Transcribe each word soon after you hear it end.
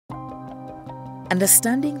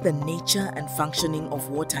Understanding the nature and functioning of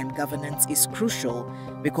wartime governance is crucial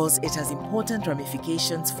because it has important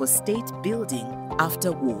ramifications for state building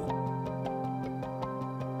after war.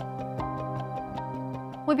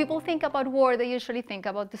 When people think about war, they usually think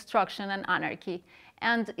about destruction and anarchy.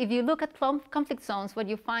 And if you look at conflict zones, what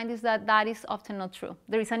you find is that that is often not true.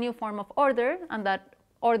 There is a new form of order, and that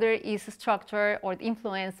order is structured or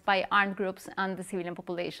influenced by armed groups and the civilian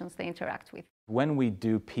populations they interact with. When we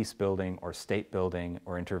do peace building or state building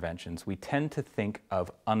or interventions, we tend to think of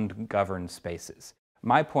ungoverned spaces.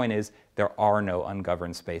 My point is, there are no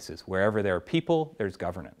ungoverned spaces. Wherever there are people, there's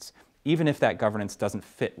governance, even if that governance doesn't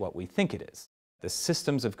fit what we think it is. The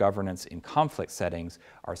systems of governance in conflict settings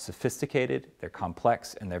are sophisticated, they're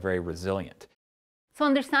complex, and they're very resilient. So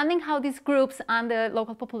understanding how these groups and the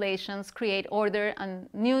local populations create order and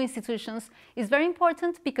new institutions is very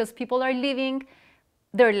important because people are living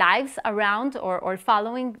their lives around or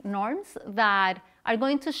following norms that are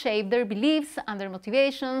going to shape their beliefs and their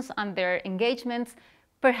motivations and their engagements,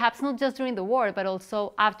 perhaps not just during the war, but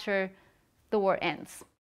also after the war ends.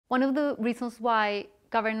 One of the reasons why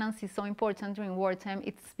governance is so important during wartime,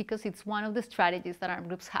 it's because it's one of the strategies that armed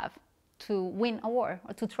groups have to win a war,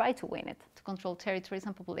 or to try to win it, to control territories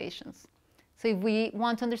and populations. So if we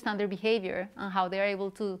want to understand their behavior and how they're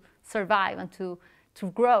able to survive and to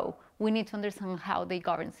grow, we need to understand how they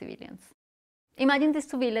govern civilians. Imagine these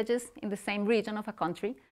two villages in the same region of a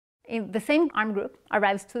country. The same armed group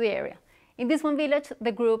arrives to the area. In this one village,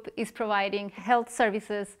 the group is providing health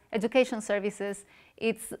services, education services.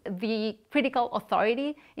 It's the critical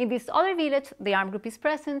authority. In this other village, the armed group is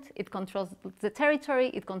present. It controls the territory,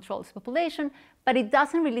 it controls the population, but it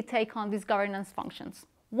doesn't really take on these governance functions.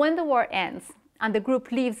 When the war ends and the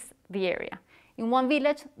group leaves the area, in one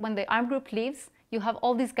village, when the armed group leaves, you have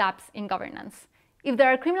all these gaps in governance. If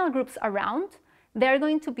there are criminal groups around, they're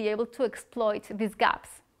going to be able to exploit these gaps.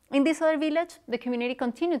 In this other village, the community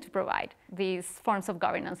continued to provide these forms of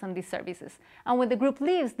governance and these services. And when the group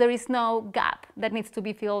leaves, there is no gap that needs to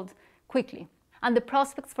be filled quickly. And the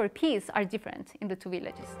prospects for peace are different in the two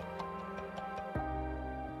villages.